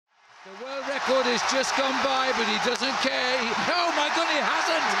The world record has just gone by, but he doesn't care. Oh my God, it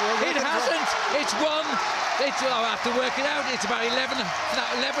hasn't! It hasn't! It's won! I'll have to work it out. It's about 11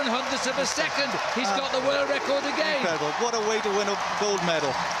 hundredths of a second. He's got the world record again. Incredible. What a way to win a gold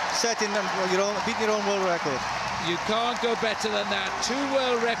medal. Beating your own world record. You can't go better than that. 2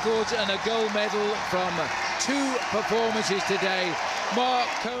 world records and a gold medal from 2 performances today. Mark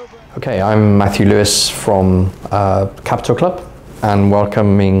Colbourne. Okay, I'm Matthew Lewis from Capital Club, and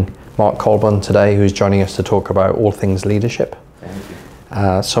welcoming Mark Colbourne today, who's joining us to talk about all things leadership. Thank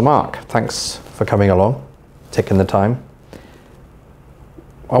you. So Mark, thanks for coming along, taking the time.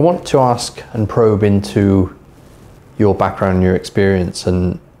 I want to ask and probe into your background and your experience,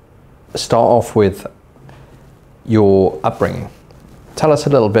 and start off with your upbringing. Tell us a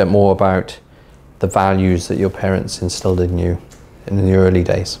little bit more about the values that your parents instilled in you in the early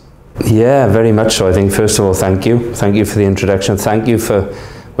days. Yeah, very much so. I think, first of all, thank you. Thank you for the introduction. Thank you for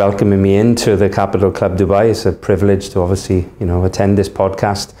welcoming me into the Capital Club Dubai. It's a privilege to obviously, attend this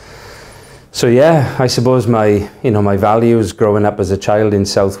podcast. So yeah, I suppose my values growing up as a child in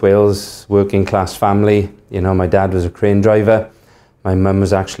South Wales, working class family. My dad was a crane driver. My mum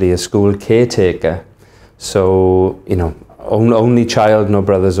was actually a school caretaker. So, only child, no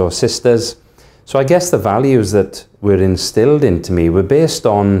brothers or sisters. So I guess the values that were instilled into me were based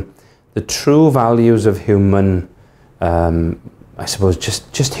on the true values of human, I suppose,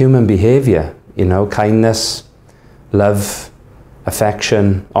 just human behavior, kindness, love,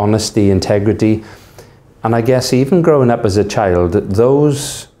 affection, honesty, integrity. And I guess even growing up as a child,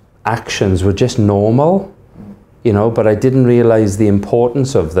 those actions were just normal, but I didn't realize the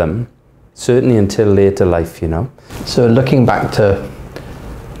importance of them, certainly until later life, So looking back to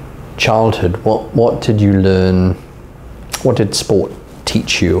childhood, what did you learn? What did sport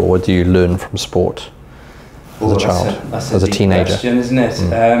teach you, or what do you learn from sport as a child, as a teenager? Question, isn't it?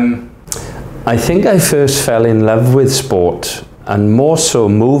 I think I first fell in love with sport, and more so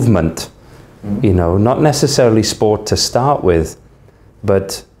movement. Not necessarily sport to start with,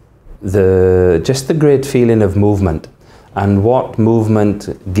 but just the great feeling of movement, and what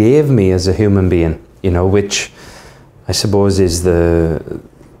movement gave me as a human being. Which I suppose is the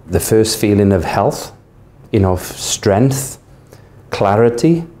first feeling of health, strength,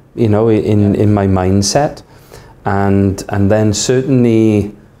 clarity, in my mindset, and then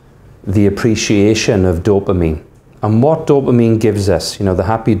certainly the appreciation of dopamine, and what dopamine gives us. The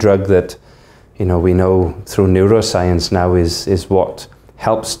happy drug that we know through neuroscience now is what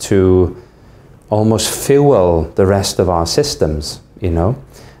helps to almost fuel the rest of our systems,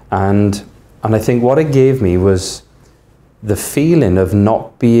 and I think what it gave me was the feeling of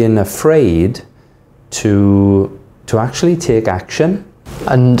not being afraid to actually take action.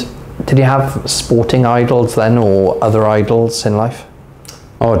 And did you have sporting idols then, or other idols in life?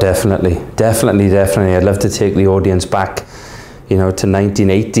 Oh, definitely. I'd love to take the audience back, to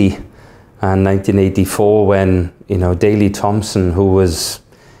 1980 and 1984 when, Daley Thompson, who was,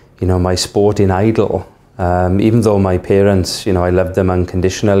 my sporting idol, even though my parents, I loved them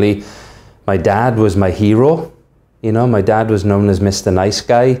unconditionally. My dad was my hero. My dad was known as Mr. Nice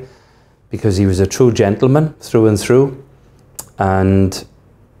Guy because he was a true gentleman through and through. And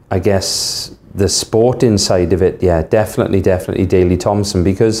I guess the sporting side of it, yeah, definitely Daley Thompson,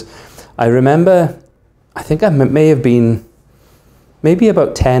 because I remember, I think I may have been maybe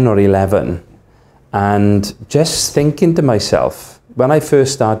about 10 or 11, and just thinking to myself, when I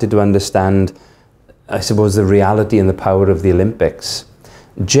first started to understand, I suppose, the reality and the power of the Olympics,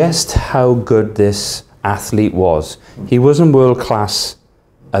 just how good this athlete was. He wasn't world class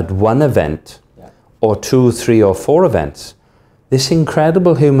at one event, or 2, 3 or 4 events. This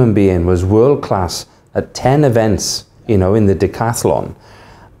incredible human being was world class at 10 events, in the decathlon.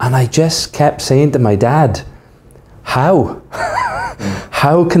 And I just kept saying to my dad, how?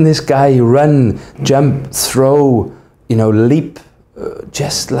 How can this guy run, jump, throw, leap,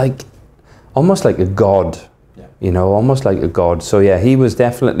 just like, almost like a god, almost like a god. So yeah, he was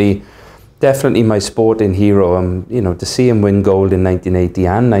definitely my sporting hero. To see him win gold in 1980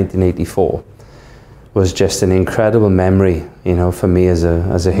 and 1984 was just an incredible memory, for me as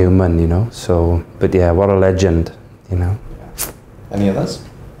a human, So, but yeah, what a legend, Any others?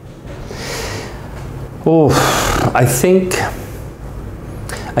 Oh, I think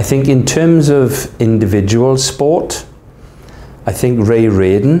in terms of individual sport, I think Ray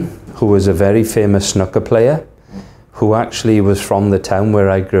Raden, who was a very famous snooker player, who actually was from the town where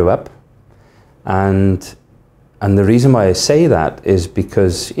I grew up. And the reason why I say that is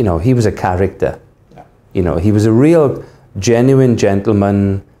because, he was a character. He was a real, genuine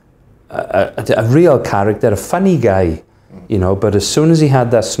gentleman, a real character, a funny guy, you know, but as soon as he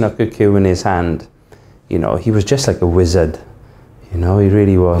had that snooker cue in his hand, you know, he was just like a wizard, you know, he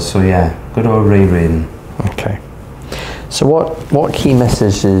really was. So yeah, good old Ray Raiden. Okay. So what key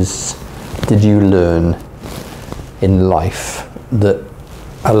messages did you learn in life that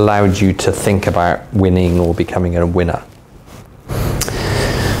allowed you to think about winning or becoming a winner?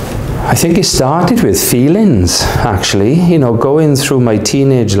 I think it started with feelings, actually, you know, going through my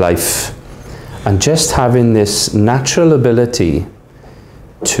teenage life and just having this natural ability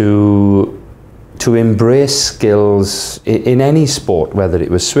to embrace skills in any sport, whether it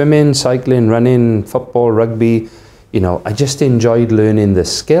was swimming, cycling, running, football, rugby. You know, I just enjoyed learning the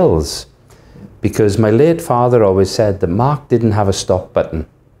skills, because my late father always said that Mark didn't have a stop button.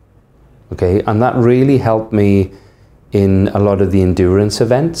 Okay, and that really helped me in a lot of the endurance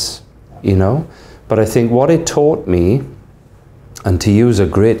events, you know. But I think what it taught me, and to use a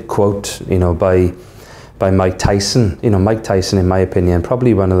great quote, you know, by Mike Tyson, you know, Mike Tyson, in my opinion,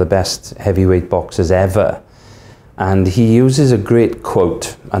 probably one of the best heavyweight boxers ever. And he uses a great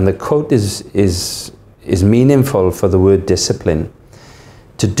quote, and the quote is meaningful for the word discipline.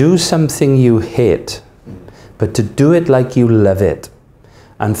 To do something you hate, but to do it like you love it.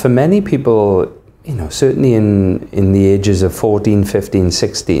 And for many people, you know, certainly in the ages of 14, 15,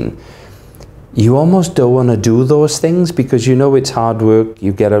 16, you almost don't want to do those things because you know it's hard work,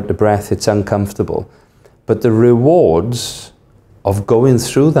 you get out of breath, it's uncomfortable. But the rewards of going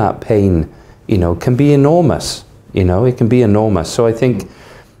through that pain, you know, can be enormous. You know, it can be enormous. So I think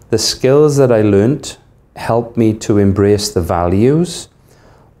the skills that I learnt helped me to embrace the values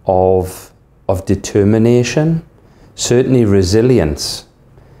of determination, certainly resilience,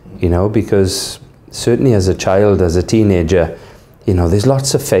 you know, because certainly as a child, as a teenager, you know, there's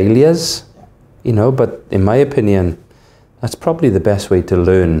lots of failures, you know, but in my opinion, that's probably the best way to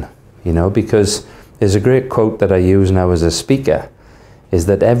learn, you know, because there's a great quote that I use now as a speaker, is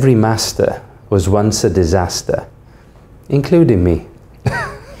that every master was once a disaster, including me.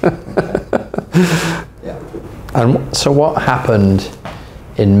 Yeah. And so what happened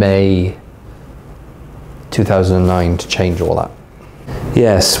in May 2009 to change all that?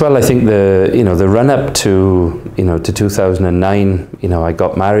 Yes, well, I think the run up to 2009, you know, I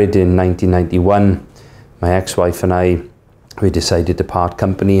got married in 1991. My ex-wife and I, we decided to part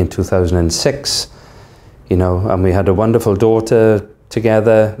company in 2006, you know, and we had a wonderful daughter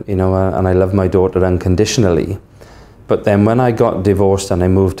together, you know, and I love my daughter unconditionally. But then when I got divorced and I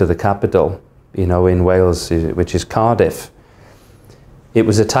moved to the capital, you know, in Wales, which is Cardiff, it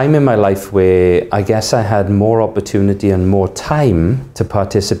was a time in my life where I guess I had more opportunity and more time to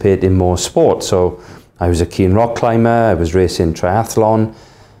participate in more sports. So I was a keen rock climber, I was racing triathlon,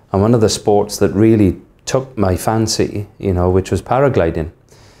 and one of the sports that really took my fancy, you know, which was paragliding.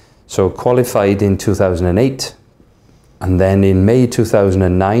 So qualified in 2008, and then in May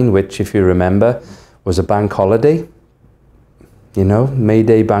 2009, which, if you remember, was a bank holiday, you know, May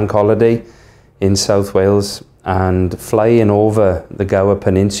Day bank holiday in South Wales, and flying over the Gower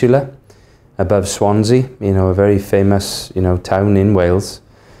Peninsula above Swansea, you know, a very famous, you know, town in Wales,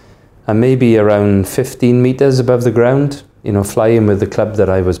 and maybe around 15 meters above the ground, you know, flying with the club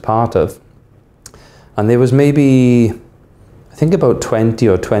that I was part of. And there was maybe, I think, about 20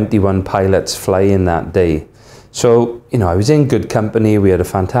 or 21 pilots flying that day. So, you know, I was in good company. We had a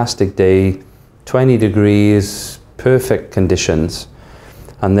fantastic day, 20 degrees, perfect conditions.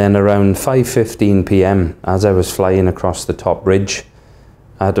 And then around 5:15 p.m, as I was flying across the top ridge,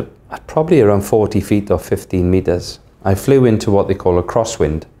 at probably around 40 feet or 15 meters, I flew into what they call a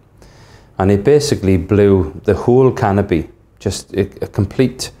crosswind. And it basically blew the whole canopy, just a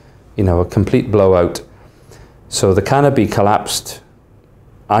complete, you know, a complete blowout. So the canopy collapsed.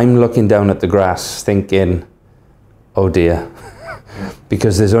 I'm looking down at the grass thinking, oh dear,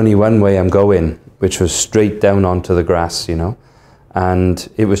 because there's only one way I'm going, which was straight down onto the grass, you know. And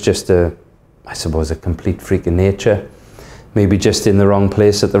it was just I suppose, a complete freak of nature. Maybe just in the wrong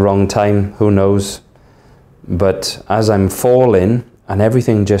place at the wrong time, who knows. But as I'm falling, and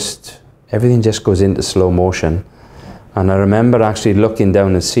everything just goes into slow motion. And I remember actually looking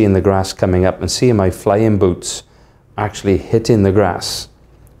down and seeing the grass coming up and seeing my flying boots actually hitting the grass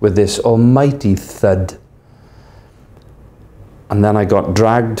with this almighty thud. And then I got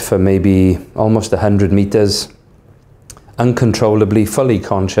dragged for maybe almost 100 meters, uncontrollably, fully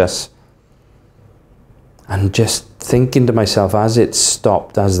conscious, and just thinking to myself as it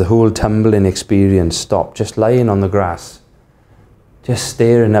stopped, as the whole tumbling experience stopped, just lying on the grass, just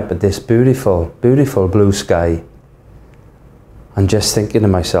staring up at this beautiful, beautiful blue sky, and just thinking to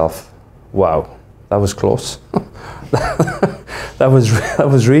myself, wow, that was close. that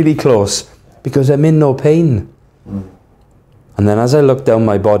was really close, because I'm in no pain. And then as I looked down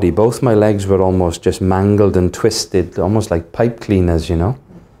my body, both my legs were almost just mangled and twisted, almost like pipe cleaners, you know.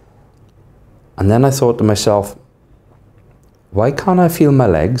 And then I thought to myself, why can't I feel my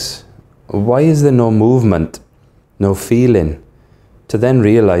legs? Why is there no movement, no feeling? To then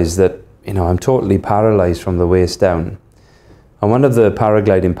realize that, you know, I'm totally paralyzed from the waist down. And one of the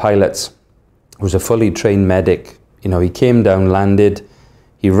paragliding pilots was a fully trained medic. You know, he came down, landed,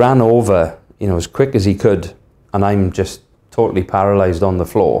 he ran over, you know, as quick as he could, and I'm just totally paralyzed on the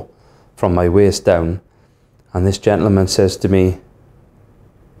floor from my waist down. And this gentleman says to me,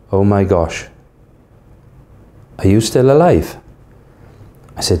 "Oh my gosh, are you still alive?"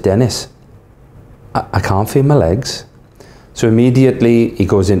 I said, "Dennis, I can't feel my legs." So immediately he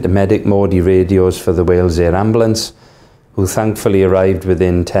goes into medic mode, he radios for the Wales Air Ambulance, who thankfully arrived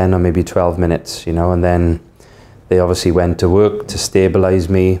within 10 or maybe 12 minutes, you know, and then they obviously went to work to stabilize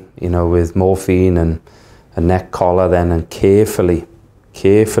me, you know, with morphine and a neck collar then, and carefully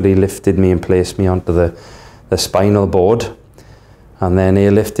lifted me and placed me onto the spinal board, and then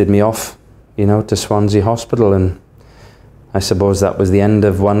airlifted me off, you know, to Swansea Hospital. And I suppose that was the end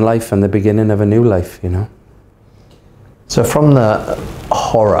of one life and the beginning of a new life, you know. So from the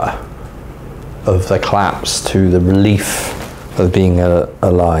horror of the collapse to the relief of being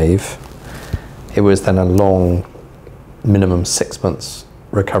alive, it was then a long, minimum 6 months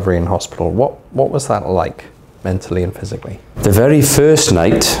recovery in hospital. What was that like, mentally and physically? The very first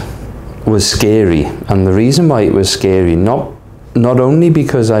night was scary, and the reason why it was scary, not only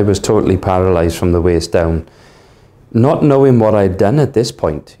because I was totally paralyzed from the waist down, not knowing what I'd done at this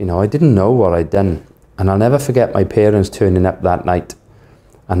point, you know, I didn't know what I'd done. And I'll never forget my parents turning up that night.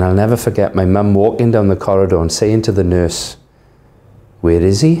 And I'll never forget my mum walking down the corridor and saying to the nurse, "Where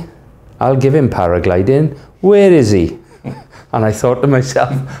is he? I'll give him paragliding. Where is he?" And I thought to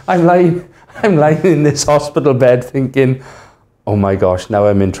myself, I'm lying in this hospital bed thinking, oh my gosh, now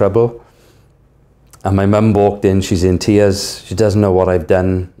I'm in trouble. And my mum walked in, she's in tears. She doesn't know what I've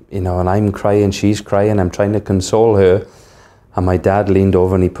done, you know, and I'm crying, she's crying. I'm trying to console her. And my dad leaned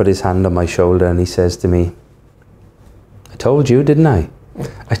over and he put his hand on my shoulder and he says to me, "I told you, didn't I?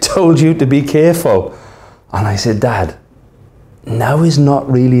 I told you to be careful." And I said, "Dad, now is not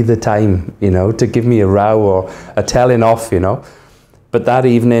really the time, you know, to give me a row or a telling off, you know." But that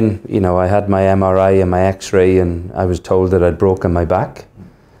evening, you know, I had my MRI and my X-ray, and I was told that I'd broken my back.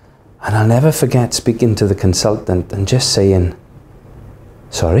 And I'll never forget speaking to the consultant and just saying,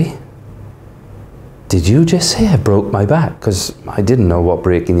 "Sorry? Did you just say I broke my back?" Because I didn't know what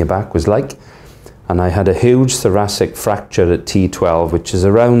breaking your back was like. And I had a huge thoracic fracture at T12, which is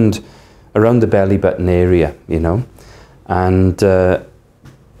around the belly button area, you know.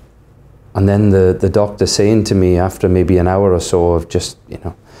 And then the doctor saying to me after maybe an hour or so of just, you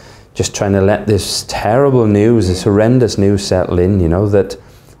know, just trying to let this terrible news, this horrendous news settle in, you know, that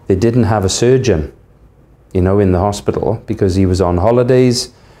they didn't have a surgeon, you know, in the hospital because he was on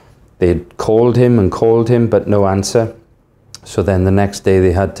holidays. They'd called him, but no answer. So then the next day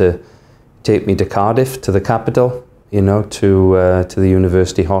they had to take me to Cardiff, to the capital, you know, to the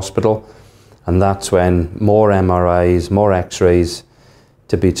university hospital. And that's when more MRIs, more X-rays,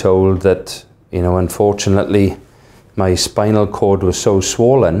 to be told that, you know, unfortunately, my spinal cord was so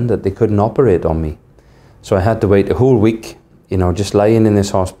swollen that they couldn't operate on me. So I had to wait a whole week, you know, just lying in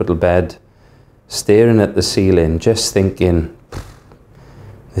this hospital bed, staring at the ceiling, just thinking,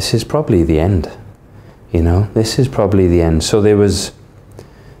 this is probably the end, you know, this is probably the end. So there was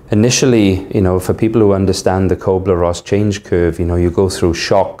initially, you know, for people who understand the Kubler-Ross change curve, you know, you go through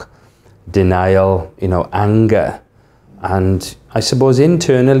shock, denial, you know, anger. And I suppose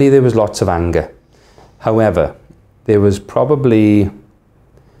internally there was lots of anger. However, there was probably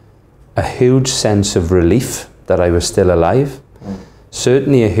a huge sense of relief that I was still alive.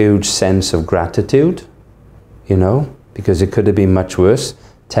 Certainly a huge sense of gratitude, you know, because it could have been much worse.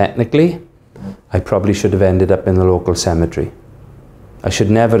 Technically, I probably should have ended up in the local cemetery. I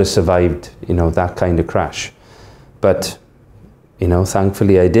should never have survived, you know, that kind of crash. But, you know,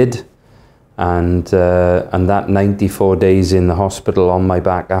 thankfully I did. And that 94 days in the hospital on my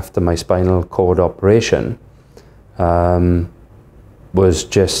back after my spinal cord operation was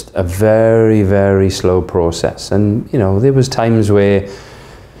just a very, very slow process. And, you know, there was times where,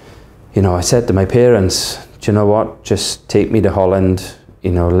 you know, I said to my parents, do you know what, just take me to Holland,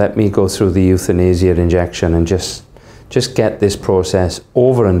 you know, let me go through the euthanasia injection and just get this process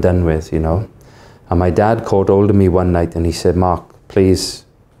over and done with, you know. And my dad caught hold of me one night and he said, "Mark, please,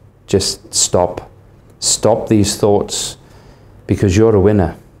 just stop these thoughts, because you're a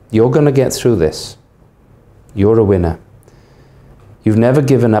winner. You're going to get through this. You're a winner. You've never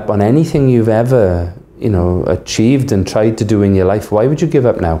given up on anything you've ever, you know, achieved and tried to do in your life, why would you give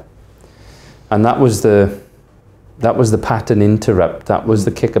up now? And that was the pattern interrupt. That was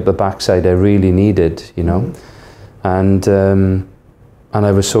the kick up the backside I really needed, you know. And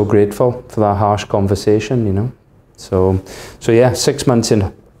I was so grateful for that harsh conversation, you know. So yeah, 6 months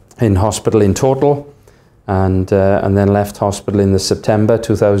in hospital in total, and then left hospital in the September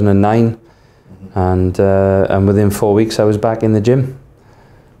 2009, and within 4 weeks I was back in the gym.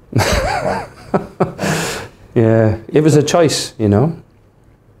 Yeah, it was a choice, you know.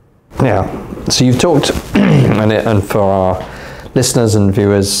 Yeah, so you've talked, and for our listeners and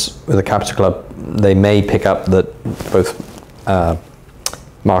viewers with the Capital Club, they may pick up that both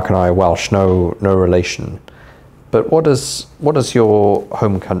Mark and I are Welsh, no relation. But what does your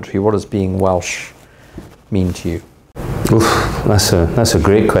home country, what does being Welsh mean to you? Oof, that's a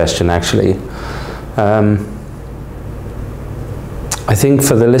great question, actually. I think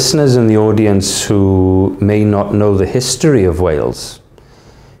for the listeners in the audience who may not know the history of Wales,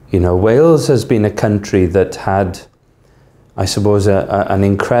 you know, Wales has been a country that had, I suppose, an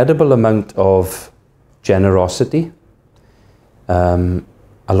incredible amount of generosity, a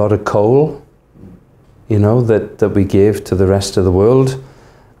lot of coal, you know, that we gave to the rest of the world,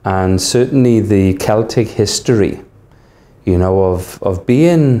 and certainly the Celtic history, you know, of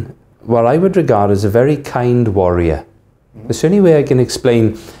being what I would regard as a very kind warrior. It's the only way I can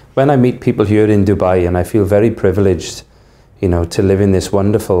explain when I meet people here in Dubai, and I feel very privileged, you know, to live in this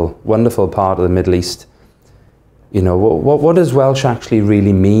wonderful, wonderful part of the Middle East. You know, what does Welsh actually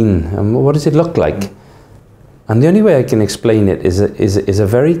really mean, and what does it look like? And the only way I can explain it is a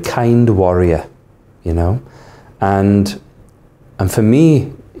very kind warrior, you know, and for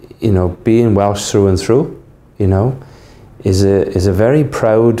me, you know, being Welsh through and through, you know, is a very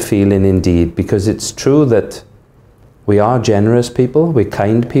proud feeling indeed, because it's true that we are generous people, we're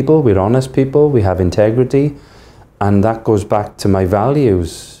kind people, we're honest people, we have integrity, and that goes back to my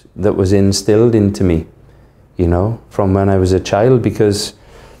values that was instilled into me, you know, from when I was a child, because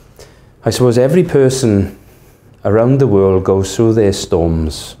I suppose every person around the world goes through their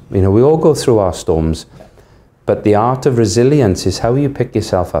storms. You know, we all go through our storms, but the art of resilience is how you pick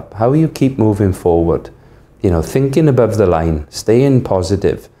yourself up, how you keep moving forward, you know, thinking above the line, staying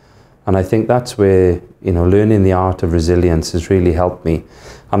positive. And I think that's where, you know, learning the art of resilience has really helped me.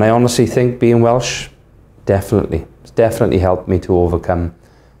 And I honestly think being Welsh it's definitely helped me to overcome,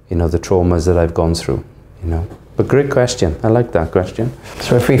 you know, the traumas that I've gone through, you know. But great question. I like that question.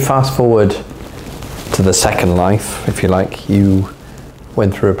 So if we fast forward to the second life, if you like, you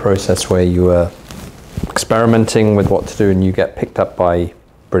went through a process where you were experimenting with what to do, and you get picked up by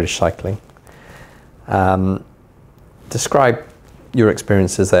British Cycling. Describe your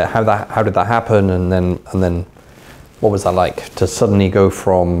experiences there. How did that happen, and then what was that like to suddenly go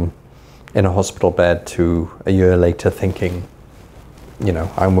from in a hospital bed to a year later thinking, you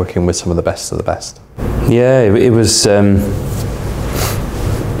know, I'm working with some of the best of the best? Yeah, it was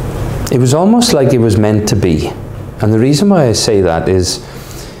almost like it was meant to be. And the reason why I say that is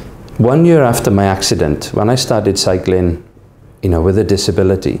 1 year after my accident, when I started cycling, you know, with a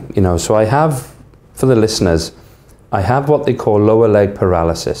disability, you know, so I have, for the listeners, I have what they call lower leg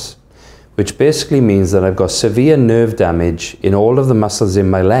paralysis, which basically means that I've got severe nerve damage in all of the muscles in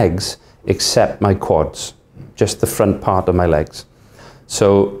my legs except my quads, just the front part of my legs.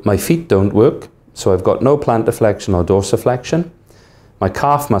 So my feet don't work, so I've got no plantar flexion or dorsiflexion. My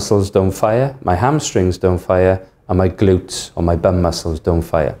calf muscles don't fire, my hamstrings don't fire, and my glutes or my bum muscles don't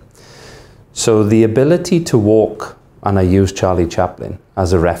fire. So the ability to walk, and I use Charlie Chaplin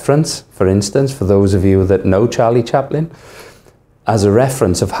as a reference, for instance, for those of you that know Charlie Chaplin, as a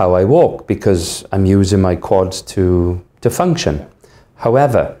reference of how I walk, because I'm using my quads to function.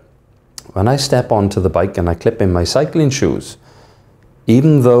 However, when I step onto the bike and I clip in my cycling shoes,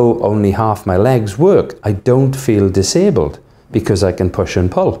 even though only half my legs work, I don't feel disabled because I can push and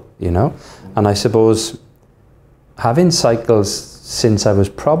pull, you know? And I suppose having cycles since I was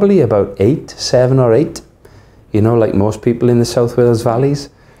probably about 7 or 8, you know, like most people in the South Wales valleys,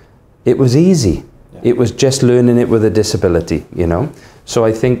 it was easy. Yeah. It was just learning it with a disability, you know? So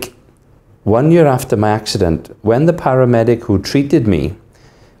I think 1 year after my accident, when the paramedic who treated me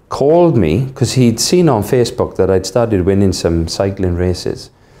called me, because he'd seen on Facebook that I'd started winning some cycling races,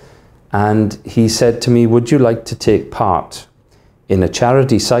 and he said to me, would you like to take part in a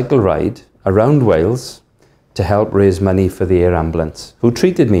charity cycle ride around Wales to help raise money for the air ambulance, who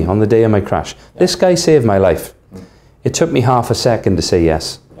treated me on the day of my crash? Yeah. This guy saved my life. It took me half a second to say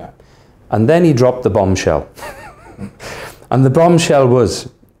yes. Yeah. And then he dropped the bombshell. And the bombshell was,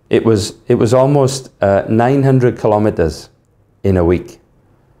 it was almost 900 kilometers in a week.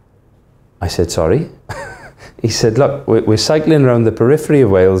 I said, sorry. He said, look, we're cycling around the periphery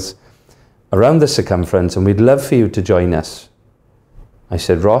of Wales, around the circumference, and we'd love for you to join us. I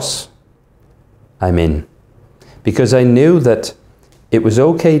said, Ross, I'm in. Because I knew that it was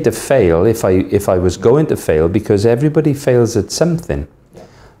okay to fail if I was going to fail, because everybody fails at something.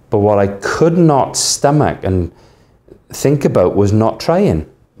 But what I could not stomach and think about was not trying,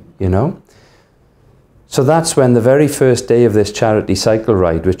 you know. So that's when the very first day of this charity cycle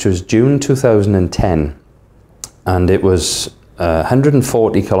ride, which was June 2010, and it was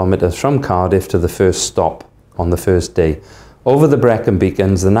 140 kilometres from Cardiff to the first stop on the first day, over the Brecon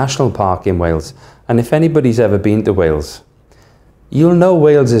Beacons, the national park in Wales. And if anybody's ever been to Wales, you'll know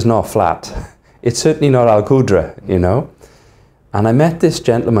Wales is not flat. It's certainly not Al Qudra, you know. And I met this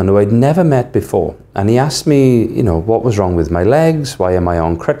gentleman who I'd never met before, and he asked me, you know, what was wrong with my legs, why am I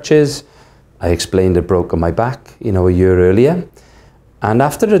on crutches? I explained I'd broken my back, you know, a year earlier. And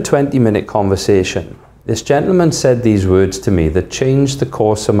after a 20-minute conversation, this gentleman said these words to me that changed the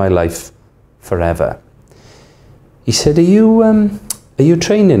course of my life forever. He said, are you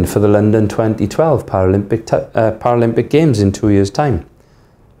training for the London 2012 Paralympic Games in 2 years' time?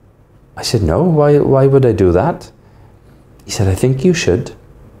 I said, no, why would I do that? He said, I think you should.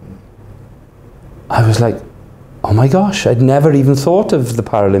 I was like, oh my gosh, I'd never even thought of the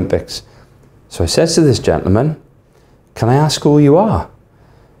Paralympics. So I said to this gentleman, can I ask who you are?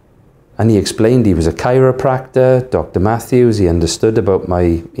 And he explained he was a chiropractor, Dr. Matthews. He understood about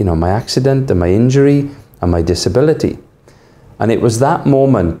my, you know, my accident and my injury and my disability. And it was that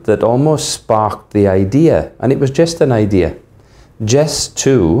moment that almost sparked the idea, and it was just an idea, just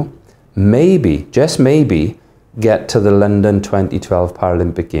to maybe, just maybe, get to the London 2012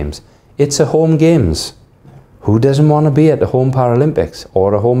 Paralympic Games. It's a home games. Who doesn't want to be at the home Paralympics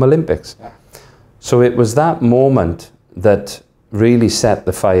or a home Olympics? So it was that moment that really set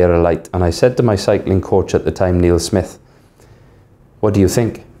the fire alight. And I said to my cycling coach at the time, Neil Smith, what do you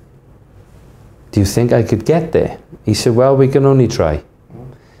think? Do you think I could get there? He said, well, we can only try.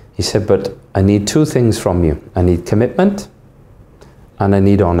 He said, but I need two things from you. I need commitment and I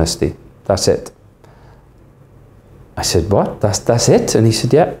need honesty. That's it. I said, what? That's it? And he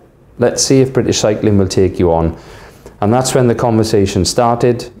said, yeah, let's see if British Cycling will take you on. And that's when the conversation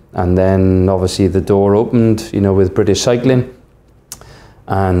started. And then obviously the door opened, you know, with British Cycling.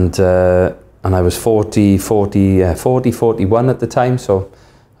 And I was 41 at the time, so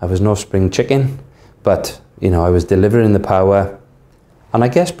I was no spring chicken. But, you know, I was delivering the power. And I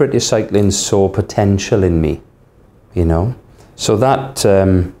guess British Cycling saw potential in me, you know. So that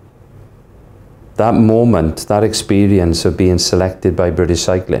that moment, that experience of being selected by British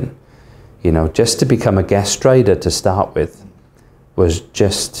Cycling, you know, just to become a guest rider to start with, was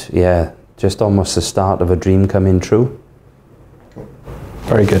just, yeah, just almost the start of a dream coming true.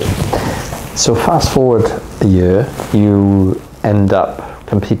 Very good. So fast forward a year, you end up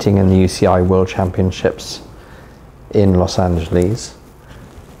competing in the UCI World Championships in Los Angeles.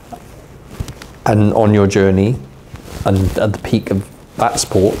 And on your journey, and at the peak of that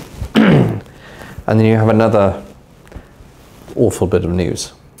sport, and then you have another awful bit of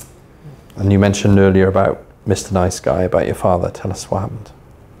news. And you mentioned earlier about Mr. Nice Guy, about your father. Tell us what happened.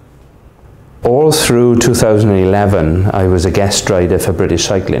 All through 2011, I was a guest rider for British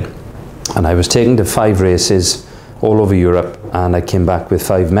Cycling. And I was taken to 5 races all over Europe, and I came back with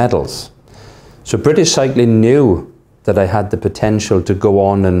 5 medals. So British Cycling knew that I had the potential to go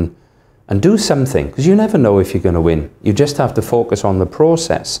on and do something, because you never know if you're going to win. You just have to focus on the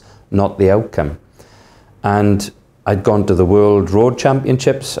process, not the outcome. And I'd gone to the World Road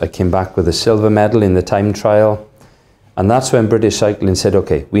Championships. I came back with a silver medal in the time trial. And that's when British Cycling said,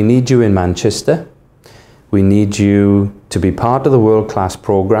 okay, we need you in Manchester. We need you to be part of the world-class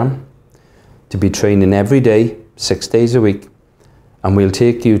program, to be training every day, 6 days a week. And we'll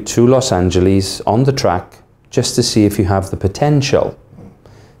take you to Los Angeles on the track just to see if you have the potential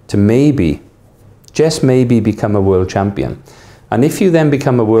to maybe, just maybe, become a world champion. And if you then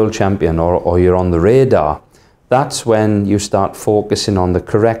become a world champion, or you're on the radar, that's when you start focusing on the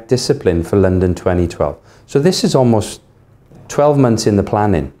correct discipline for London 2012. So this is almost 12 months in the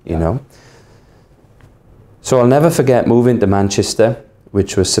planning, you know. So I'll never forget moving to Manchester,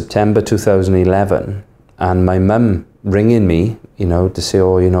 which was September 2011, and my mum ringing me, you know, to say,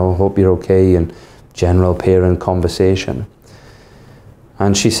 oh, you know, hope you're okay, and general parent conversation.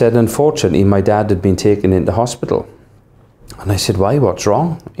 And she said, unfortunately, my dad had been taken into hospital. And I said, why, what's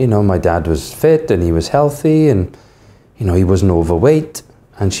wrong? You know, my dad was fit and he was healthy and, you know, he wasn't overweight.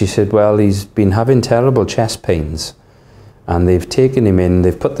 And she said, well, he's been having terrible chest pains. And they've taken him in,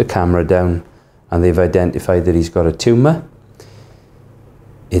 they've put the camera down, and they've identified that he's got a tumour.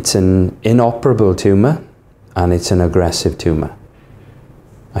 it's an inoperable tumour and it's an aggressive tumour.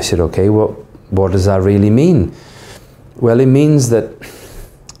 I said, okay, what does that really mean? Well, it means that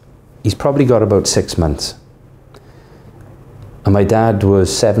he's probably got about 6 months. And my dad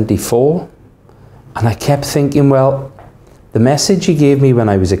was 74. And I kept thinking, well, the message he gave me when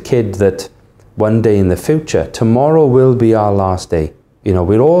I was a kid that one day in the future, tomorrow will be our last day. You know,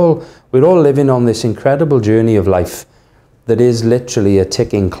 we're all living on this incredible journey of life that is literally a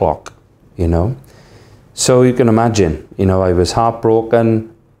ticking clock, you know. So you can imagine, you know, I was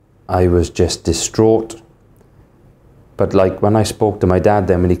heartbroken. I was just distraught. But like when I spoke to my dad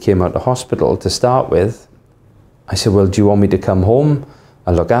then when he came out of the hospital to start with, I said, well, do you want me to come home?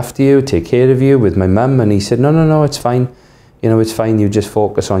 I'll look after you, take care of you with my mum. And he said, no, it's fine. You know, it's fine. You just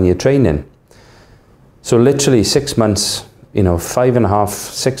focus on your training. So literally 6 months, you know, 5.5,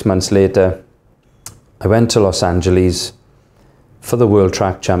 6 months later, I went to Los Angeles for the World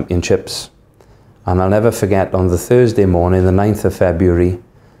Track Championships. And I'll never forget on the Thursday morning, the 9th of February,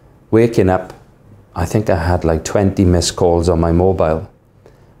 waking up, I think I had like 20 missed calls on my mobile.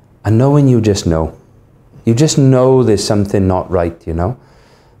 And knowing you just know there's something not right, you know.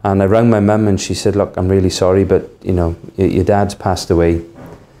 And I rang my mum and she said, look, I'm really sorry, but, you know, your dad's passed away.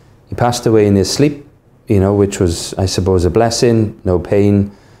 He passed away in his sleep, you know, which was, I suppose, a blessing, no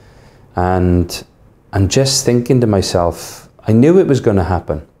pain. And just thinking to myself, I knew it was going to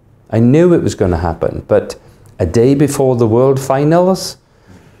happen. I knew it was going to happen. But a day before the World Finals,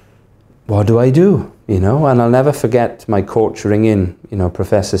 what do I do? You know, and I'll never forget my coach ringing, you know,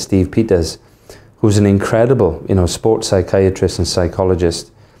 Professor Steve Peters, who's an incredible, you know, sports psychiatrist and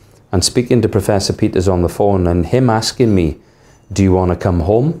psychologist, and speaking to Professor Peters on the phone and him asking me, do you want to come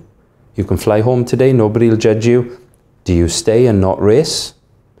home? You can fly home today, nobody will judge you. Do you stay and not race?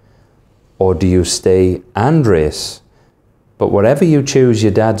 Or do you stay and race? But whatever you choose,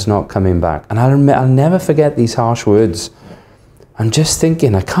 your dad's not coming back. And I'll never forget these harsh words. I'm just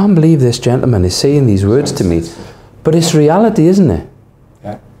thinking, I can't believe this gentleman is saying these words to me. But it's reality, isn't it?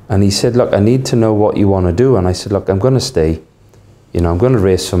 Yeah. And he said, look, I need to know what you want to do. And I said, look, I'm going to stay. You know, I'm going to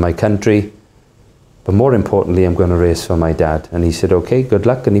race for my country. But more importantly, I'm going to race for my dad. And he said, okay, good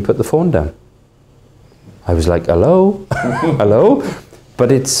luck. And he put the phone down. I was like, hello? Hello?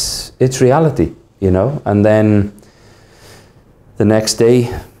 But it's reality, you know. And then the next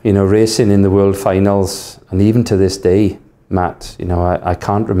day, you know, racing in the World Finals. And even to this day, Matt, you know, I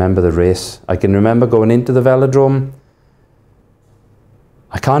can't remember the race. I can remember going into the velodrome.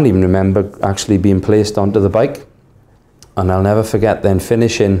 I can't even remember actually being placed onto the bike. And I'll never forget then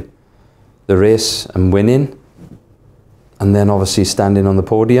finishing the race and winning. And then obviously standing on the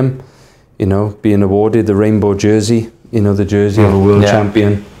podium, you know, being awarded the rainbow jersey, you know, the jersey of a world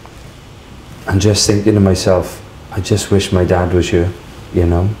champion. And just thinking to myself, I just wish my dad was here, you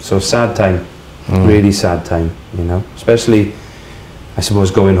know. So sad time, really sad time, you know. Especially, I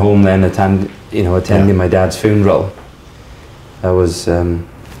suppose, going home then, attending my dad's funeral. That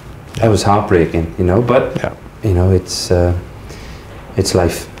was heartbreaking, you know. But you know, it's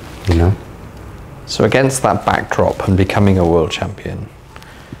life, you know. So against that backdrop and becoming a world champion,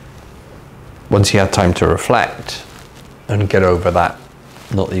 once you had time to reflect and get over that,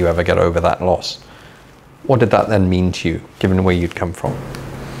 not that you ever get over that loss, what did that then mean to you, given where you'd come from?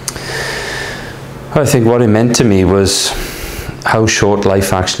 I think what it meant to me was how short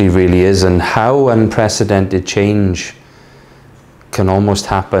life actually really is, and how unprecedented change can almost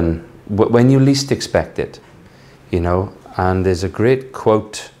happen when you least expect it, you know. And there's a great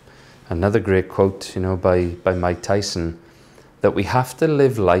quote, another great quote, you know, by Mike Tyson, that we have to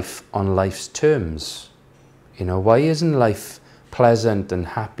live life on life's terms. You know, why isn't life pleasant and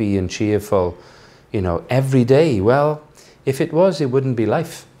happy and cheerful, you know, every day? Well, if it was, it wouldn't be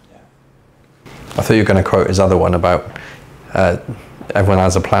life. I thought you were going to quote his other one about everyone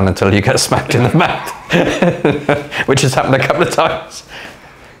has a plan until you get smacked in the mouth, which has happened a couple of times.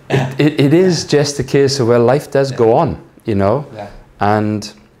 It is just a case of, well, life does go on, you know.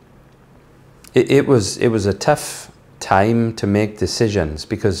 And it was a tough time to make decisions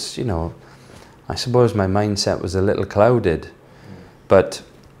because, you know, I suppose my mindset was a little clouded. But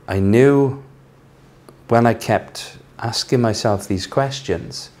I knew when I kept asking myself these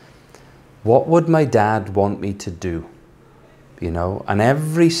questions, what would my dad want me to do? You know, and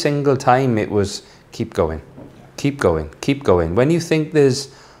every single time it was keep going, keep going, keep going. When you think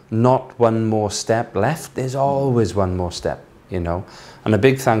there's not one more step left, there's always one more step, you know. And a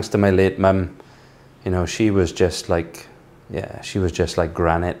big thanks to my late mum. You know, she was just like, she was just like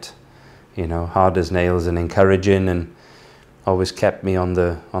granite, you know, hard as nails and encouraging, and always kept me on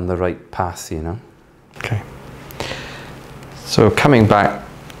the right path, you know. Okay. So coming back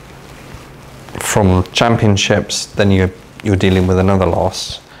from championships, then you're dealing with another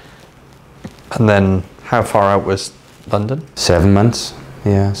loss. And then how far out was London? 7 months.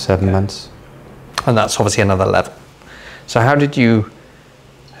 Yeah, 7 months. And that's obviously another level. So how did you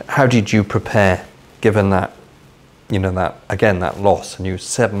prepare, given that, you know, that loss, and you're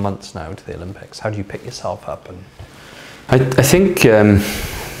 7 months now to the Olympics? How do you pick yourself up? And I think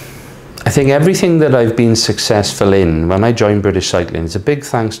everything that I've been successful in when I joined British Cycling is a big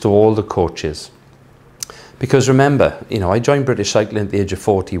thanks to all the coaches. Because remember, you know, I joined British Cycling at the age of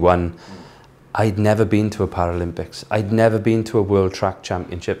 41. I'd never been to a Paralympics. I'd never been to a World Track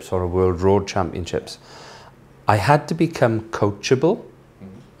Championships or a World Road Championships. I had to become coachable.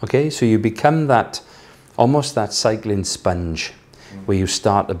 Okay, so you become almost that cycling sponge, where you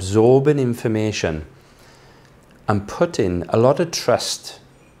start absorbing information and putting a lot of trust,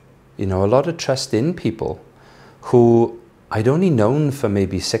 you know, a lot of trust in people who I'd only known for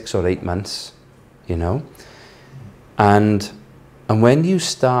maybe 6 or 8 months, you know. And when you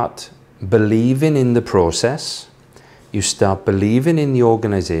start believing in the process, you start believing in the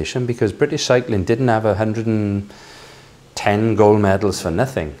organisation, because British Cycling didn't have 110 gold medals for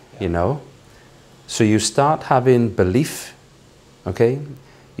nothing, you know. So you start having belief, okay?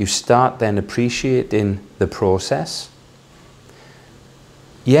 You start then appreciating the process.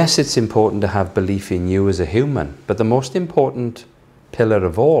 Yes, it's important to have belief in you as a human, but the most important pillar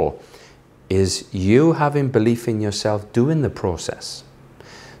of all is you having belief in yourself doing the process.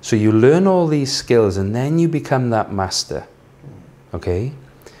 So you learn all these skills and then you become that master, okay?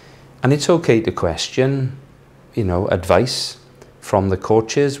 And it's okay to question, you know, advice from the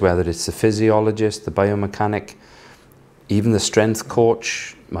coaches, whether it's the physiologist, the biomechanic, even the strength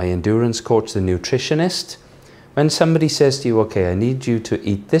coach, my endurance coach, the nutritionist. When somebody says to you, okay, I need you to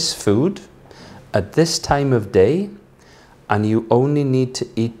eat this food at this time of day, and you only need to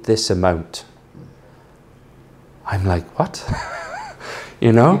eat this amount. I'm like, what?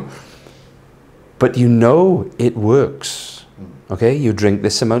 You know? But you know it works. Okay, you drink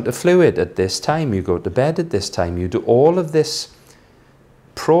this amount of fluid at this time, you go to bed at this time, you do all of this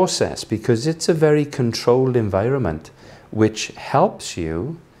process because it's a very controlled environment which helps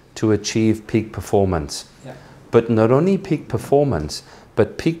you to achieve peak performance. Yeah. But not only peak performance,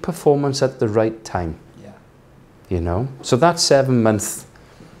 but peak performance at the right time. Yeah. You know? So that 7-month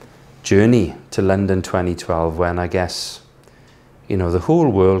journey to London 2012, when I guess, you know, the whole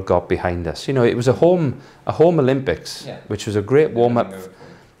world got behind us. You know, it was a home Olympics, yeah, which was a great warm-up for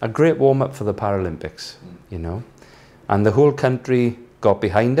the Paralympics, you know. And the whole country got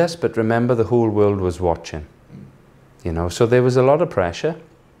behind us, but remember, the whole world was watching, you know. So there was a lot of pressure.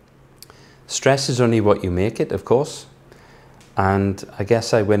 Stress is only what you make it, of course. And I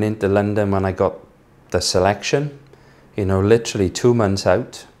guess I went into London when I got the selection, you know, literally 2 months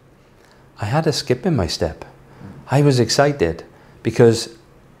out. I had a skip in my step. I was excited because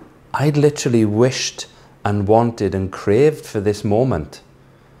I'd literally wished and wanted and craved for this moment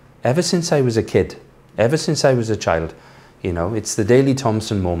ever since I was a kid, ever since I was a child. You know, it's the Daley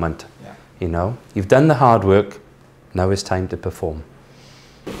Thompson moment. Yeah. You know, you've done the hard work, now it's time to perform.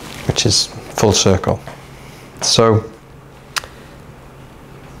 Which is full circle. So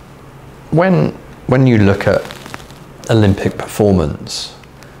when you look at Olympic performance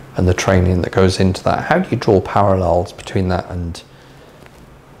and the training that goes into that, how do you draw parallels between that and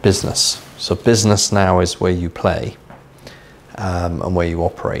business? So business now is where you play and where you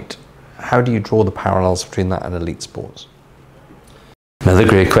operate. How do you draw the parallels between that and elite sports? Another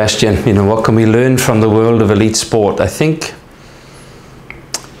great question. You know, what can we learn from the world of elite sport? I think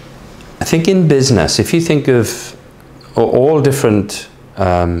in business, if you think of all different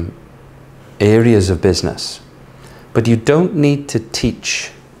areas of business, but you don't need to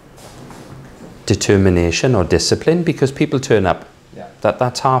teach determination or discipline, because people turn up. Yeah.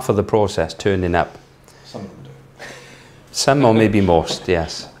 That's half of the process, turning up. Some of them do. Some, or maybe most,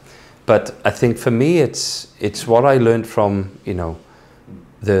 yes. But I think for me, it's what I learned from, you know,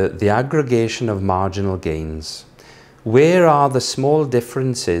 the aggregation of marginal gains. Where are the small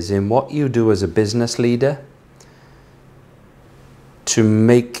differences in what you do as a business leader to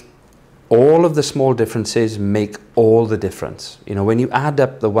make all of the small differences make all the difference? You know, when you add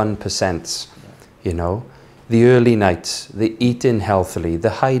up the 1%, you know, the early nights, the eating healthily, the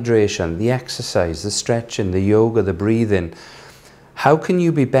hydration, the exercise, the stretching, the yoga, the breathing, how can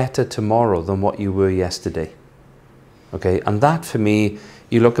you be better tomorrow than what you were yesterday? Okay, and that for me,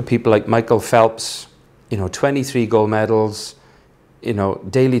 you look at people like Michael Phelps, you know, 23 gold medals, you know,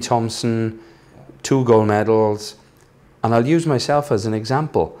 Daley Thompson, 2 gold medals. And I'll use myself as an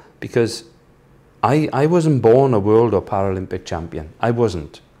example because I wasn't born a world or Paralympic champion. I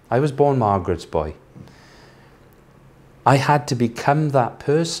wasn't. I was born Margaret's boy. I had to become that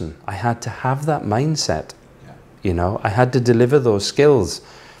person. I had to have that mindset. Yeah. You know, I had to deliver those skills,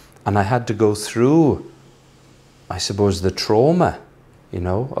 and I had to go through, I suppose, the trauma, you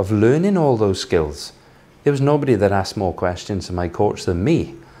know, of learning all those skills. There was nobody that asked more questions to my coach than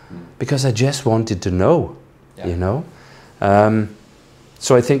me, because I just wanted to know, yeah. You know.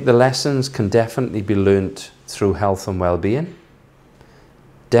 So I think the lessons can definitely be learnt through health and well-being,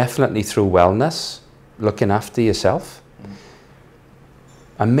 definitely through wellness, looking after yourself.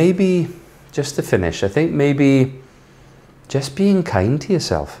 And maybe, just to finish, I think maybe just being kind to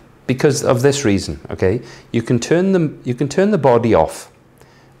yourself, because of this reason, okay? You can turn the body off,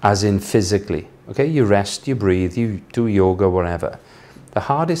 as in physically, okay? You rest, you breathe, you do yoga, whatever. The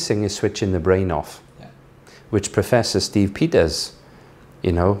hardest thing is switching the brain off, yeah. Which Professor Steve Peters,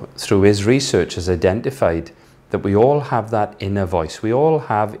 you know, through his research has identified that we all have that inner voice. We all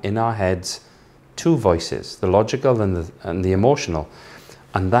have in our heads two voices, the logical and the emotional.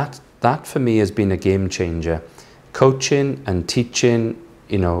 And that for me has been a game changer. Coaching and teaching,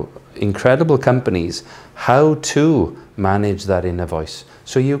 you know, incredible companies how to manage that inner voice.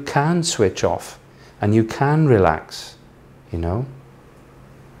 So you can switch off and you can relax, you know.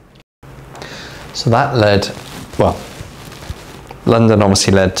 So that led, well, London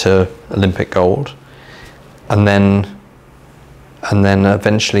obviously led to Olympic gold, and then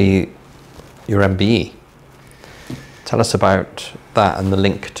eventually your MBE. Tell us about that and the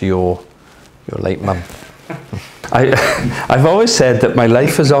link to your late mum. I've always said that my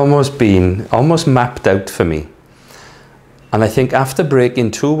life has almost mapped out for me. And I think after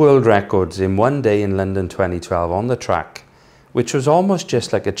breaking 2 world records in one day in London 2012 on the track, which was almost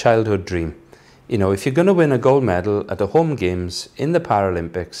just like a childhood dream. You know, if you're going to win a gold medal at the home games in the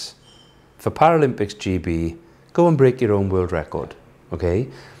Paralympics, for Paralympics GB, go and break your own world record, okay?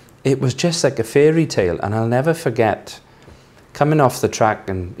 It was just like a fairy tale, and I'll never forget coming off the track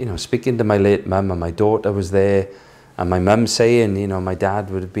and, you know, speaking to my late mum, and my daughter was there, and my mum saying, you know, my dad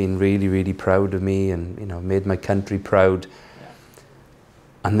would have been really, really proud of me and, you know, made my country proud. Yeah.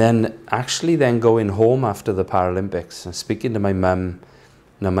 And then actually then going home after the Paralympics and speaking to my mum.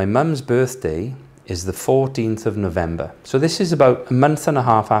 Now, my mum's birthday is the 14th of November. So this is about a month and a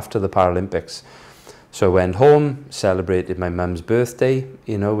half after the Paralympics. So I went home, celebrated my mum's birthday,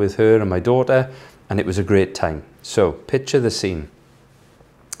 you know, with her and my daughter, and it was a great time. So picture the scene.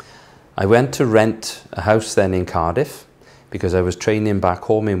 I went to rent a house then in Cardiff because I was training back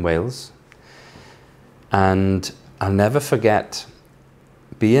home in Wales. And I'll never forget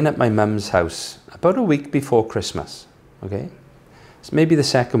being at my mum's house about a week before Christmas, okay? It's maybe the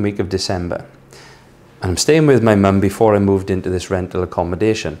second week of December. And I'm staying with my mum before I moved into this rental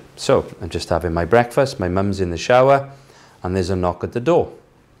accommodation. So I'm just having my breakfast, my mum's in the shower, and there's a knock at the door.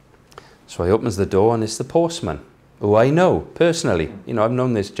 So I opens the door and it's the postman, who I know personally. You know, I've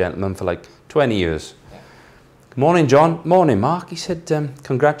known this gentleman for like 20 years. Good morning, John. Morning, Mark. He said,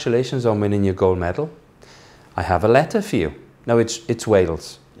 congratulations on winning your gold medal. I have a letter for you. Now it's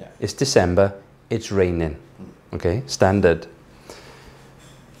Wales. Yeah. It's December. It's raining. Okay, standard.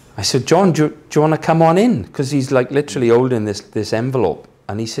 I said, John, do you want to come on in? Because he's like literally holding this envelope.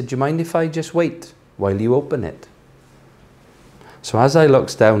 And he said, do you mind if I just wait while you open it? So as I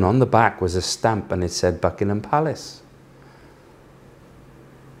looked down, on the back was a stamp and it said Buckingham Palace.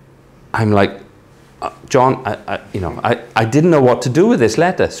 I'm like, John, I didn't know what to do with this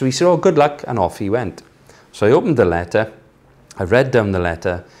letter. So he said, oh, good luck, and off he went. So I opened the letter, I read down the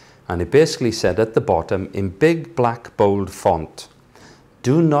letter, and it basically said at the bottom in big black bold font,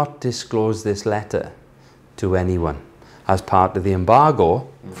 do not disclose this letter to anyone as part of the embargo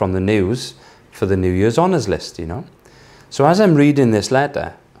from the news for the New Year's honours list, you know. So as I'm reading this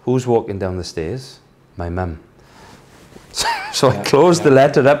letter, who's walking down the stairs? My mum. So I closed the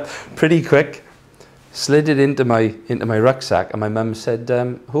letter up pretty quick, slid it into my rucksack, and my mum said,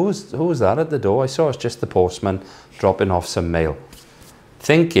 who was that at the door? I saw it's just the postman dropping off some mail.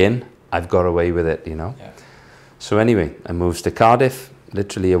 Thinking I've got away with it, you know. Yeah. So anyway, I moves to Cardiff,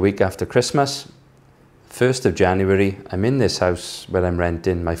 literally a week after Christmas. 1st of January, I'm in this house where I'm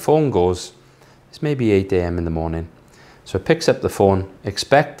renting. My phone goes, it's maybe 8 AM in the morning. So I picks up the phone,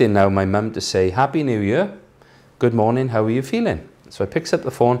 expecting now my mum to say, Happy New Year. Good morning, how are you feeling? So I picks up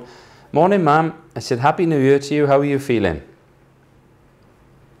the phone. Morning, ma'am. I said, Happy New Year to you, how are you feeling?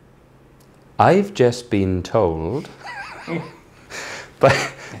 I've just been told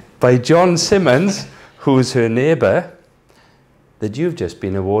by John Simmons, who's her neighbour, that you've just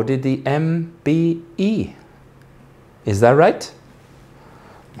been awarded the MBE. Is that right?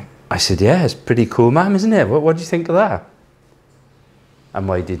 I said, yeah, it's pretty cool, ma'am, isn't it? What do you think of that? And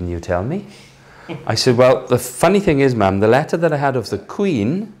why didn't you tell me? I said, well, the funny thing is, ma'am, the letter that I had of the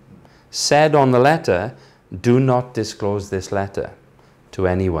Queen said on the letter, do not disclose this letter to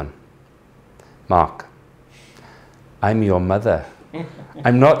anyone. Mark, I'm your mother.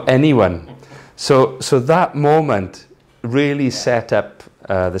 I'm not anyone. So that moment really set up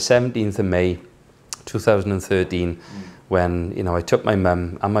the 17th of May 2013 when, you know, I took my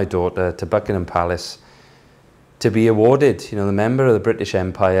mum and my daughter to Buckingham Palace to be awarded, you know, the member of the British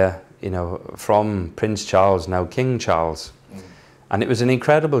Empire, you know, from Prince Charles, now King Charles. And it was an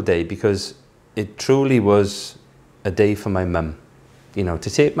incredible day because it truly was a day for my mum. You know, to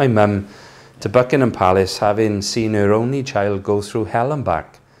take my mum to Buckingham Palace, having seen her only child go through hell and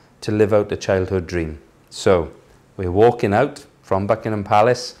back to live out a childhood dream. So we're walking out from Buckingham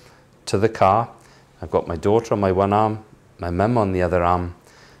Palace to the car. I've got my daughter on my one arm, my mum on the other arm.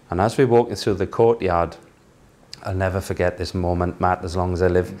 And as we're walking through the courtyard, I'll never forget this moment, Matt, as long as I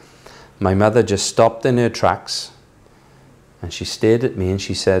live. My mother just stopped in her tracks and she stared at me and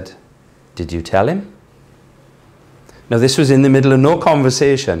she said, did you tell him? Now this was in the middle of no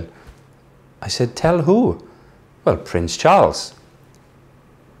conversation. I said, tell who? Well, Prince Charles.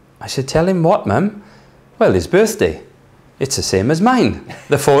 I said, tell him what, mum? Well, his birthday. It's the same as mine,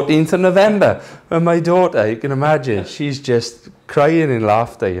 the 14th of November. And my daughter, you can imagine, she's just crying in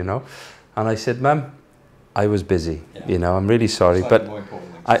laughter, you know. And I said, mum, I was busy, you know, I'm really sorry. But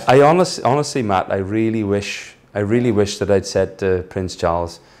I honestly, Matt, I really wish that I'd said to Prince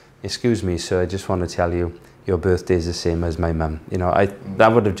Charles, excuse me, sir, I just want to tell you, your birthday is the same as my mum. You know,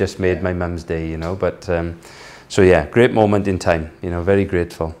 that would have just made my mum's day, you know. But, so yeah, great moment in time, you know, very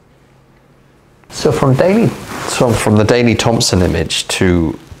grateful. So from the Daley Thompson image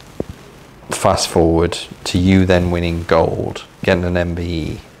to fast forward to you then winning gold, getting an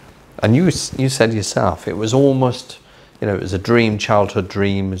MBE, and you said yourself, it was almost, you know, it was a dream, childhood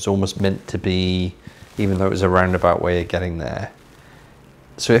dream, it was almost meant to be, even though it was a roundabout way of getting there.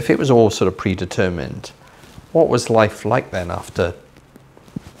 So if it was all sort of predetermined, what was life like then after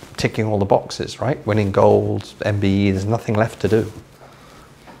ticking all the boxes, right? Winning gold, MBE, there's nothing left to do.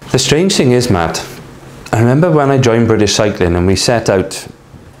 The strange thing is, Matt, I remember when I joined British Cycling and we set out,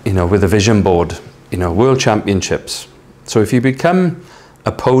 you know, with a vision board, you know, World Championships. So if you become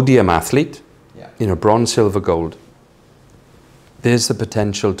a podium athlete, you know, bronze, silver, gold, there's the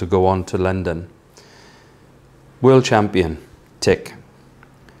potential to go on to London. World champion, tick.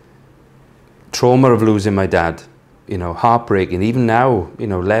 Trauma of losing my dad, you know, heartbreaking. Even now, you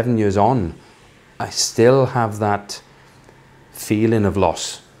know, 11 years on, I still have that feeling of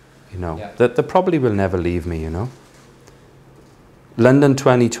loss, you know, that probably will never leave me, you know. London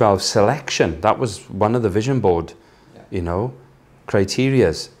 2012 selection, that was one of the vision board, you know,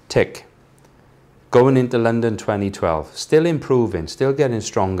 criterias, tick. Going into London 2012, still improving, still getting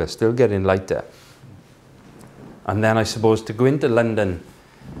stronger, still getting lighter. And then I suppose to go into London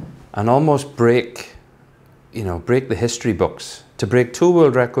and almost break, you know, break the history books, to break 2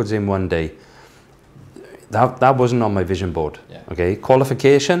 world records in one day, that wasn't on my vision board, okay?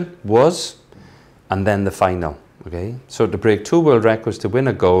 Qualification was, and then the final, okay? So to break 2 world records, to win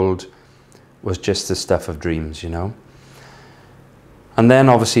a gold, was just the stuff of dreams, you know? And then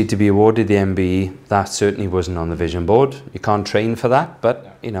obviously to be awarded the MBE, that certainly wasn't on the vision board. You can't train for that,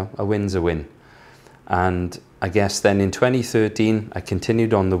 but, you know, a win's a win. And I guess then in 2013, I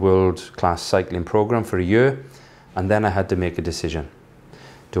continued on the world-class cycling program for a year, and then I had to make a decision.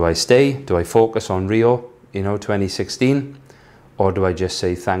 Do I stay? Do I focus on Rio, you know, 2016? Or do I just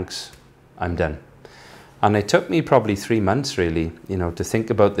say, thanks, I'm done? And it took me probably 3 months, really, you know, to think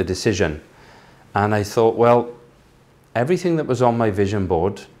about the decision. And I thought, well, everything that was on my vision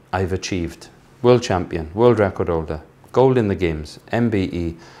board, I've achieved. World champion, world record holder, gold in the games,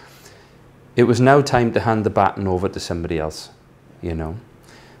 MBE. It was now time to hand the baton over to somebody else, you know.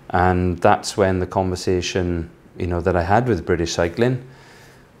 And that's when the conversation, you know, that I had with British Cycling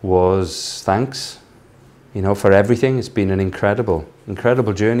was thanks, you know, for everything. It's been an incredible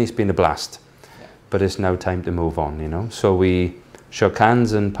journey. It's been a blast. But it's now time to move on, you know. So we shook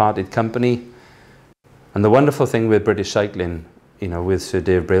hands and parted company. And the wonderful thing with British Cycling, you know, with Sir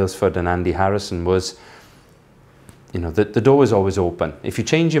Dave Brailsford and Andy Harrison was, you know, the door was always open. If you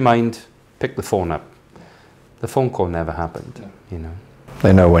change your mind, pick the phone up. The phone call never happened, you know.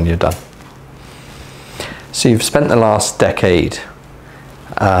 They know when you're done. So you've spent the last decade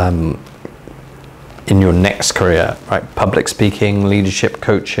in your next career, right? Public speaking, leadership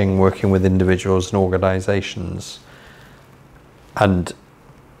coaching, working with individuals and organizations, and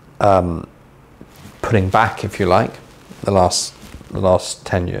putting back, if you like, the last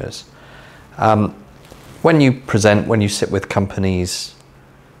 10 years. When you present, when you sit with companies,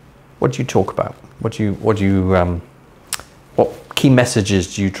 What do you talk about? What key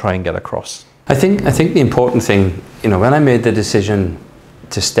messages do you try and get across? I think the important thing, when I made the decision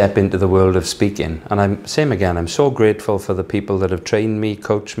to step into the world of speaking, and I'm so grateful for the people that have trained me,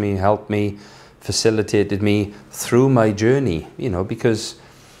 coached me, helped me, facilitated me through my journey, because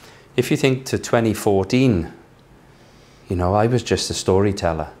if you think to 2014, I was just a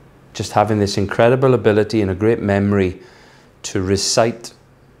storyteller, just having this incredible ability and a great memory to recite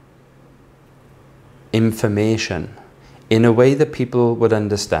information in a way that people would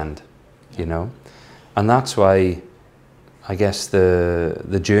understand, and that's why I guess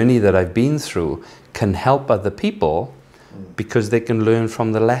the journey that I've been through can help other people because they can learn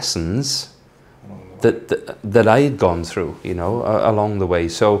from the lessons that I had gone through, along the way.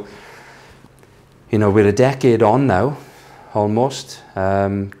 So, we're a decade on now, almost,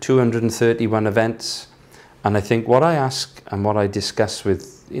 231 events. And I think what I ask and what I discuss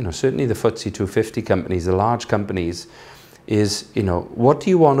with, certainly the FTSE 250 companies, the large companies, is, what do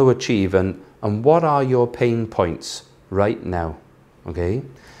you want to achieve and what are your pain points right now, okay?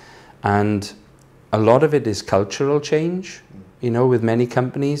 And a lot of it is cultural change, with many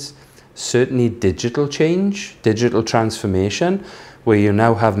companies, certainly digital change, digital transformation, where you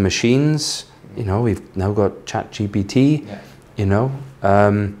now have machines, we've now got ChatGPT,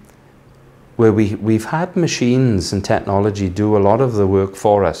 where we've had machines and technology do a lot of the work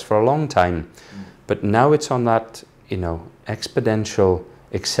for us for a long time, but now it's on that, exponential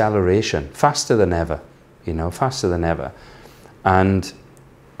acceleration, faster than ever. Faster than ever. And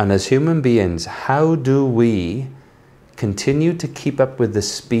as human beings, how do we continue to keep up with the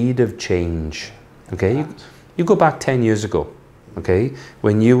speed of change? Okay, you go back 10 years ago, okay,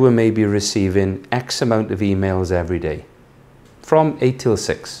 when you were maybe receiving X amount of emails every day, from 8 till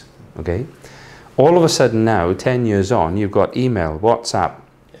 6, okay? All of a sudden now, 10 years on, you've got email, WhatsApp,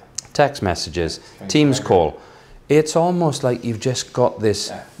 text messages, Teams call. It's almost like you've just got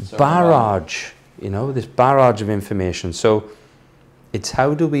this barrage, this barrage of information. So it's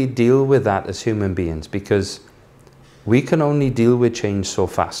how do we deal with that as human beings? Because we can only deal with change so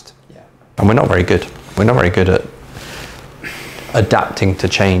fast. Yeah. And we're not very good. We're not very good at adapting to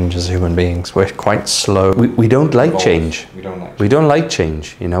change as human beings. We're quite slow. We don't like change. We don't like change. We don't like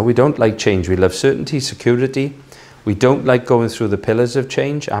change, we don't like change. We love certainty, security. We don't like going through the pillars of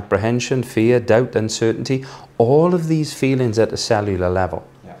change, apprehension, fear, doubt, uncertainty, all of these feelings at a cellular level,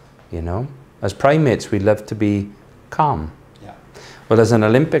 As primates, we love to be calm. Yeah. Well, as an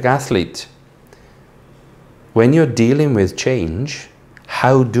Olympic athlete, when you're dealing with change,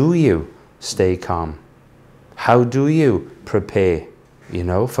 how do you stay calm? How do you prepare,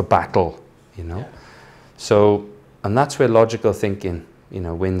 for battle, Yeah. So, and that's where logical thinking,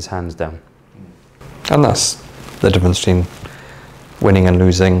 wins hands down. And that's the difference between winning and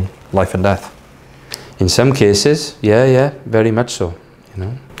losing, life and death. In some cases, yeah, very much so,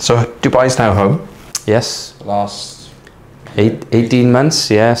 So Dubai's now home? Yes. Last 18 months,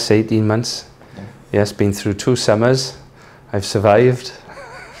 yes, 18 months. Yeah. Yes, been through 2 summers. I've survived.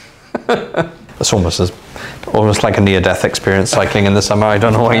 It's almost like a near-death experience cycling in the summer. I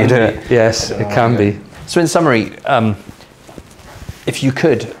don't know why you do it. Yes, it can be. So in summary, if you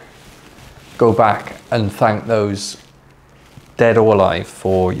could go back and thank those dead or alive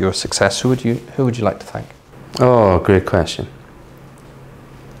for your success, who would you like to thank? Oh, great question.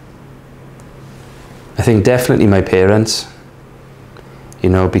 I think definitely my parents,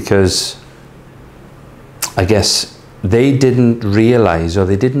 because I guess they didn't realize or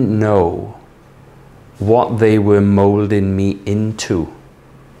they didn't know what they were molding me into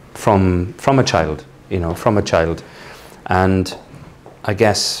from a child, from a child. And I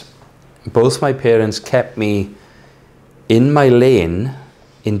guess both my parents kept me in my lane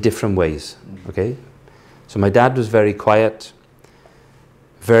in different ways, okay? So my dad was very quiet,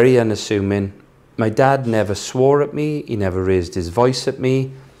 very unassuming. My dad never swore at me, he never raised his voice at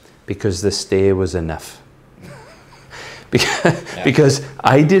me, because the stare was enough. Because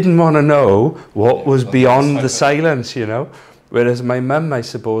I didn't want to know what was beyond the silence, Whereas my mum, I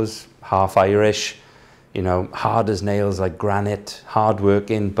suppose, half Irish, hard as nails, like granite, hard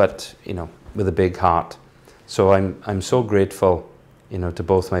working, but, with a big heart. So I'm so grateful, to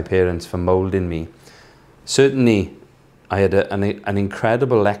both my parents for molding me. Certainly, I had an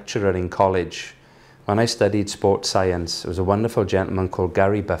incredible lecturer in college. When I studied sports science, there was a wonderful gentleman called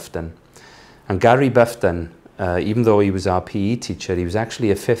Gary Bufton. And Gary Bufton, even though he was our PE teacher, he was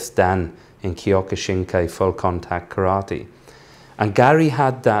actually a 5th Dan in Kyokushinkai, full contact karate. And Gary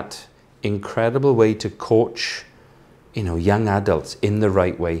had that incredible way to coach, young adults in the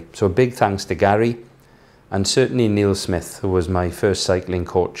right way. So a big thanks to Gary, and certainly Neil Smith, who was my first cycling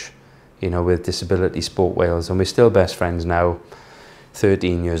coach. you know, with Disability Sport Wales, and we're still best friends now,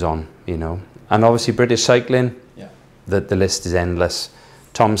 13 years on, you know. And obviously British cycling, the list is endless.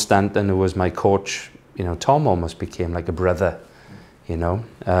 Tom Stanton, who was my coach, you know, Tom almost became like a brother, you know.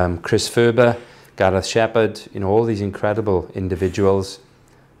 Chris Ferber, Gareth Shepherd, you know, all these incredible individuals.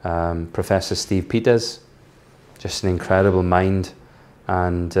 Professor Steve Peters, just an incredible mind.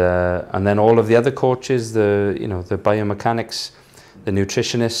 And then all of the other coaches, you know, the biomechanics, the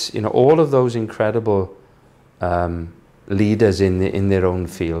nutritionists, you know, all of those incredible leaders in their own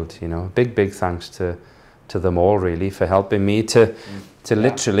field, you know. Big thanks to them all, really, for helping me to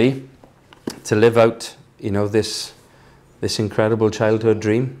literally to live out, you know, this incredible childhood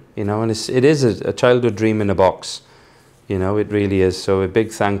dream, you know. And it is a childhood dream in a box, you know, it really is. So a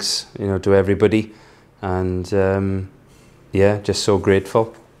big thanks, you know, to everybody, and yeah, just so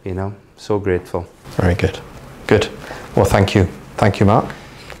grateful, you know, so grateful. Very good. Good. Well, thank you, Mark.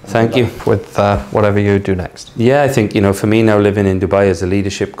 Thank you. With whatever you do next. Yeah, I think, you know, for me now, living in Dubai as a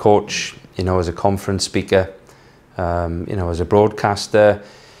leadership coach, you know, as a conference speaker, you know, as a broadcaster,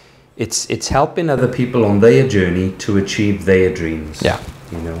 it's helping other people on their journey to achieve their dreams. Yeah,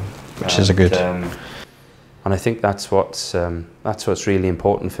 you know, which is a good. And I think that's what's really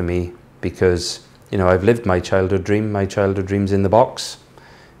important for me, because, you know, I've lived my childhood dream. My childhood dream's in the box.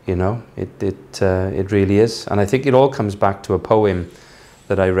 You know, it really is. And I think it all comes back to a poem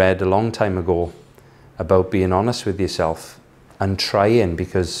that I read a long time ago about being honest with yourself and trying,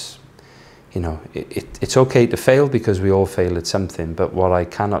 because, you know, it's okay to fail, because we all fail at something, but what I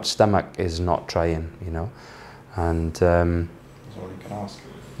cannot stomach is not trying, you know. And that's all you can ask.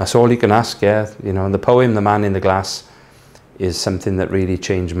 That's all you can ask, yeah. You know, and the poem, The Man in the Glass, is something that really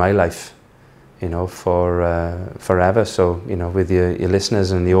changed my life, you know, for forever. So, you know, with your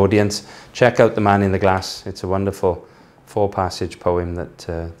listeners and the audience, check out The Man in the Glass. It's a wonderful 4-passage poem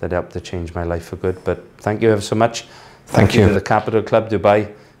that helped to change my life for good. But thank you ever so much. Thank you to the Capital Club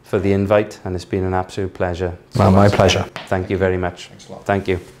Dubai for the invite, and it's been an absolute pleasure. Well, my pleasure. Thank you very much. Thanks a lot. Thank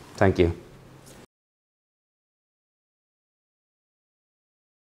you. Thank you.